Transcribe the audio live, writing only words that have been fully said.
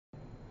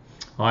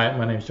Hi,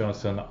 my name is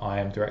Jonathan. I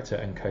am director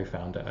and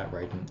co-founder at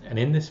Raedan. And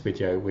in this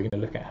video, we're going to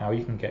look at how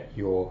you can get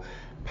your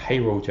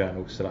payroll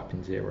journal set up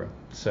in Xero.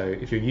 So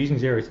if you're using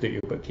Xero to do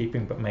your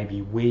bookkeeping, but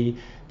maybe we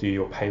do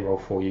your payroll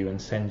for you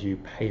and send you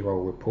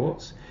payroll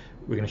reports,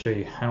 we're going to show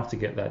you how to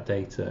get that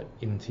data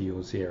into your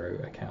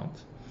Xero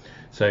account.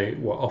 So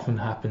what often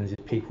happens is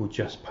people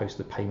just post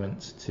the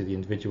payments to the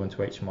individual and to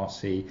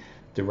HMRC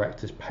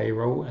direct as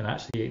payroll, and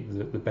actually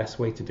the best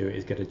way to do it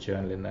is get a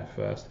journal in there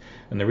first.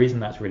 And the reason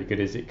that's really good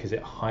is because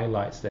it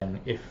highlights then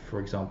if, for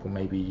example,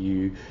 maybe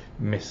you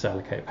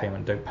misallocate a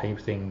payment, don't pay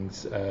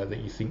things that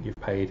you think you've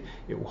paid,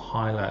 it will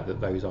highlight that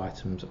those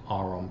items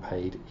are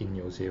unpaid in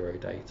your Xero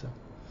data.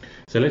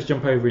 So let's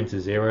jump over into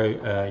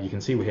Xero. You can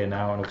see we're here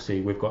now, and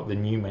obviously we've got the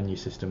new menu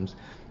systems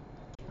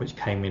which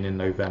came in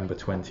November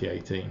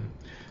 2018.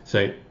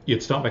 So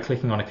you'd start by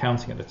clicking on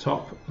accounting at the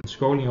top and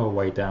scrolling your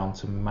way down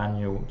to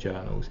manual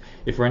journals.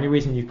 If for any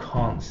reason you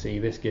can't see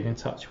this, get in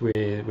touch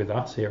with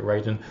us here at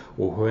Raedan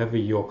or whoever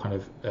your kind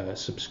of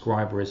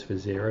subscriber is for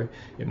Xero.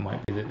 It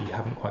might be that you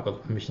haven't quite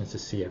got the permissions to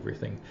see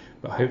everything,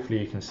 but hopefully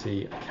you can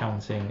see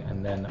accounting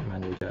and then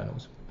manual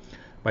journals.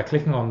 By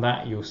clicking on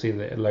that, you'll see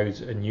that it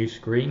loads a new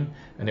screen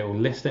and it will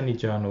list any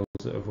journals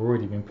that have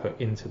already been put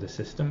into the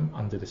system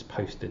under this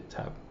posted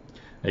tab.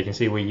 Now you can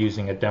see we're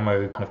using a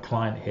demo kind of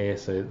client here,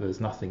 so there's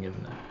nothing in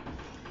there.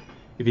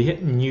 If you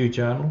hit new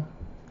journal,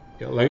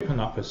 it'll open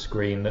up a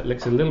screen that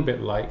looks a little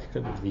bit like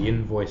the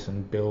invoice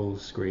and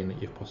bills screen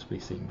that you've possibly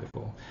seen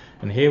before.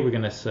 And here we're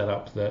going to set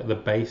up the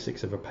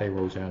basics of a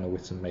payroll journal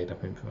with some made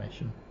up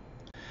information.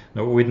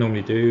 Now what we'd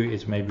normally do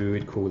is maybe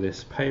we'd call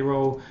this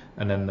payroll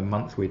and then the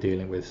month we're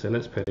dealing with. So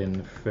let's put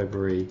in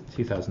February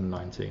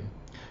 2019.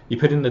 You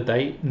put in the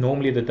date,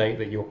 normally the date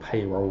that your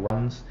payroll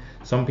runs.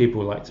 Some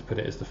people like to put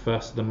it as the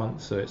first of the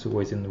month, so it's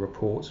always in the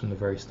reports from the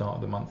very start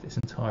of the month. It's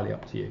entirely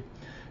up to you.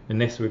 In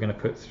this, we're going to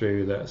put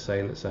through that,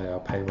 let's say our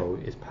payroll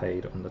is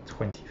paid on the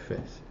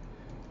 25th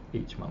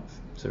each month.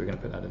 So we're going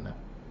to put that in there.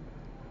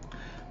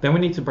 Then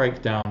we need to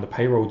break down the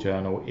payroll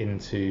journal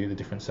into the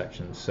different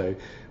sections. So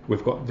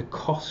we've got the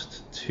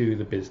cost to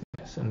the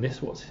business, and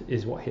this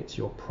is what hits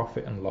your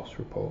profit and loss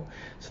report.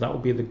 So that will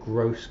be the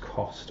gross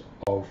cost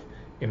of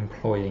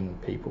employing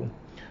people.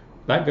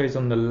 That goes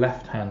on the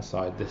left hand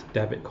side, this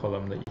debit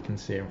column that you can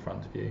see in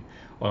front of you.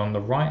 On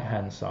the right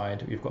hand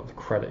side, we've got the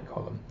credit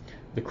column.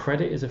 The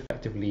credit is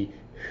effectively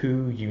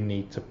who you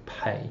need to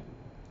pay.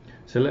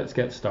 So let's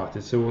get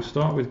started. So we'll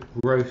start with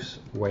gross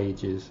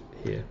wages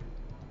here.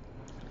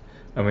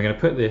 And we're going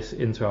to put this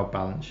into our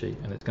balance sheet,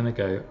 and it's going to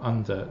go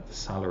under the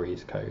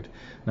salaries code.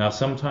 Now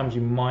sometimes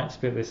you might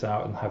split this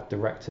out and have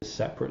directors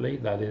separately.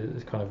 That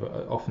is kind of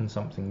often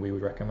something we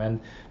would recommend,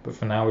 but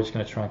for now we're just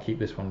going to try and keep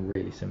this one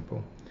really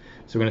simple.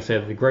 So we're going to say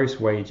that the gross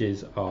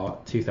wages are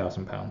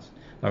 £2,000. Now I'm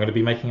going to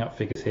be making up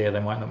figures here,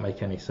 they might not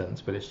make any sense,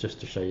 but it's just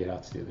to show you how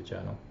to do the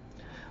journal.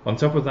 On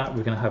top of that,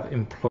 we're going to have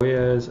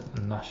employers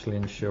and national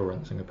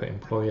insurance. I'm going to put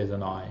employers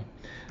and I,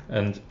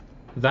 and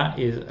that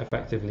is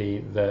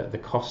effectively the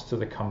cost to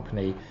the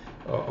company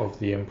of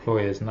the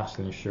employer's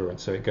national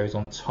insurance. So it goes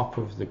on top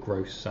of the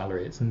gross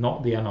salary. It's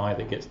not the NI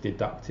that gets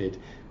deducted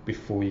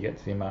before you get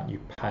to the amount you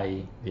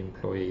pay the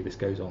employee. This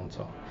goes on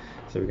top.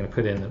 So we're going to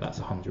put in that that's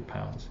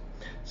 £100.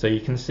 So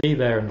you can see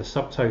there in the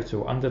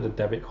subtotal under the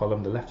debit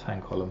column, the left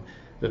hand column,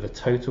 that the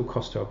total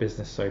cost to our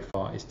business so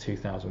far is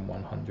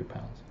 £2,100.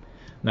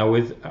 Now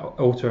with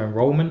auto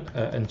enrollment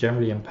and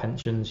generally in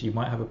pensions, you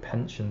might have a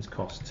pensions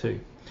cost too.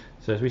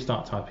 So as we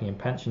start typing in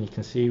pension, you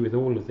can see with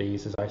all of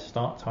these, as I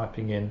start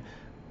typing in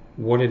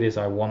what it is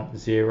I want,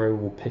 Xero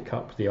will pick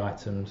up the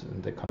items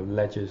and the kind of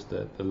ledgers,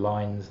 the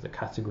lines, the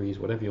categories,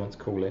 whatever you want to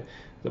call it,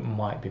 that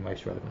might be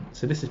most relevant.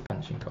 So this is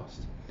pension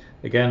cost.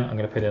 Again, I'm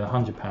going to put in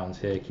 £100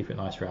 here, keep it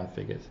nice round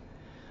figures.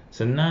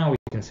 So now we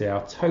can see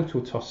our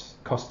total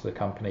cost to the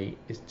company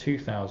is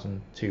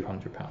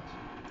 £2,200.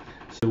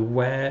 So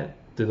where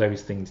do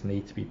those things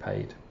need to be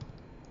paid?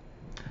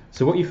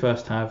 So what you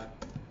first have,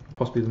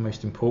 possibly the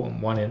most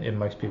important one in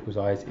most people's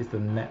eyes, is the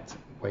net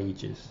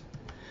wages.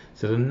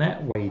 So the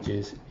net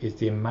wages is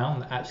the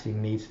amount that actually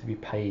needs to be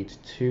paid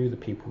to the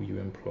people you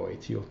employ,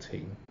 to your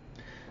team.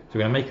 So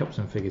we're going to make up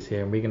some figures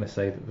here, and we're going to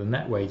say that the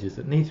net wages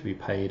that need to be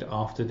paid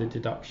after the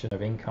deduction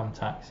of income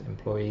tax,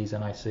 employees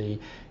NIC,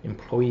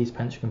 employees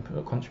pension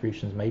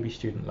contributions, maybe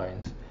student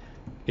loans,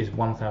 is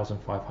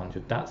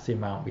 £1,500. That's the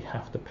amount we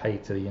have to pay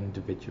to the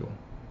individual.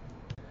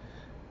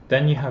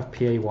 Then you have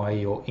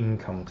PAYE or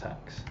income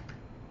tax.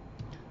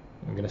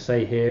 I'm going to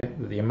say here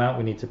that the amount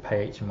we need to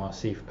pay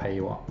HMRC for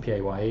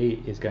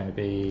PAYE is going to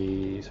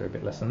be, sorry, a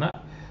bit less than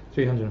that,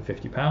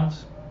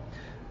 £350.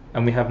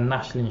 And we have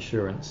national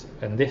insurance,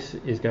 and this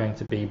is going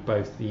to be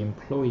both the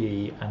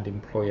employee and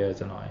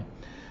employers and I.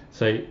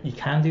 So you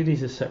can do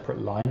these as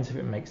separate lines if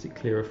it makes it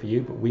clearer for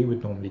you, but we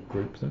would normally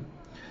group them.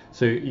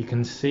 So you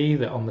can see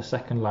that on the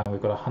second line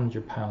we've got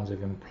 £100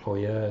 of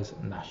employers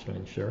national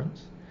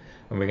insurance,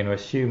 and we're going to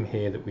assume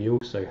here that we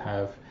also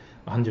have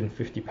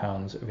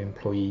 £150 of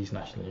employees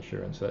national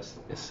insurance. So that's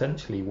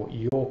essentially what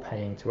you're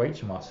paying to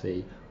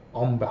HMRC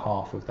on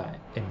behalf of that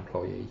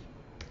employee.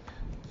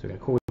 we're going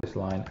to call this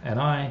line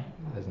NI.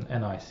 There's an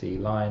NIC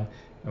line,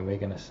 and we're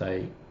going to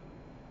say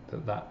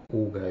that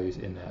all goes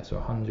in there. So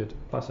 100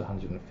 plus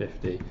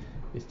 150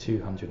 is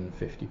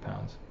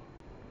 £250.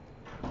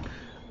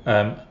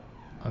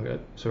 I'm going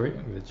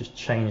to just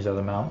change that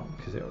amount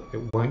because it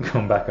won't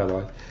come back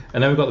otherwise.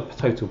 And then we've got the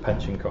total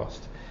pension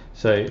cost.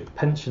 So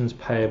pensions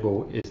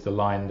payable is the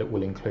line that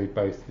will include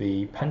both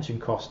the pension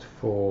cost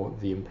for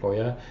the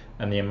employer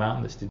and the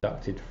amount that's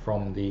deducted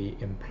from the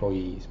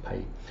employee's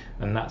pay.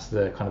 And that's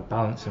the kind of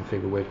balancing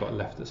figure we've got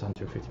left, that's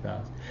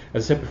 £150.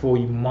 As I said before,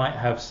 you might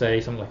have, say,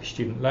 something like a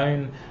student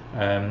loan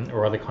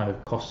or other kind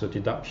of costs or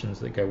deductions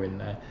that go in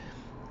there.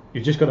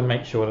 You've just got to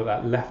make sure that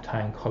that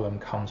left-hand column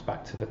comes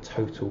back to the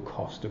total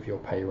cost of your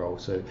payroll.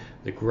 So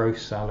the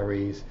gross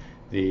salaries,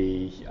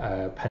 the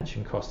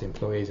pension cost, the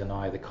employees and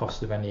the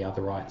cost of any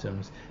other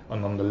items,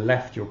 and on the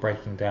left you're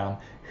breaking down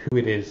who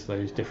it is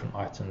those different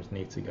items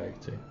need to go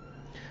to.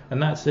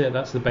 And that's it.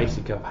 That's the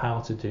basic of how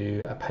to do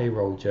a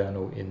payroll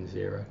journal in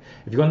Xero.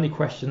 If you've got any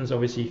questions,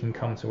 obviously you can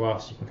come to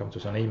us. You can come to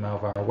us on email,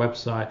 via our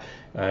website,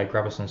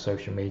 grab us on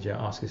social media,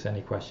 ask us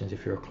any questions.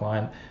 If you're a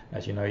client,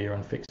 as you know, you're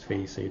on fixed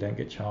fees, so you don't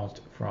get charged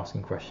for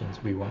asking questions.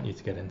 We want you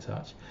to get in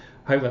touch.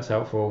 Hope that's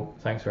helpful.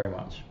 Thanks very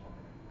much.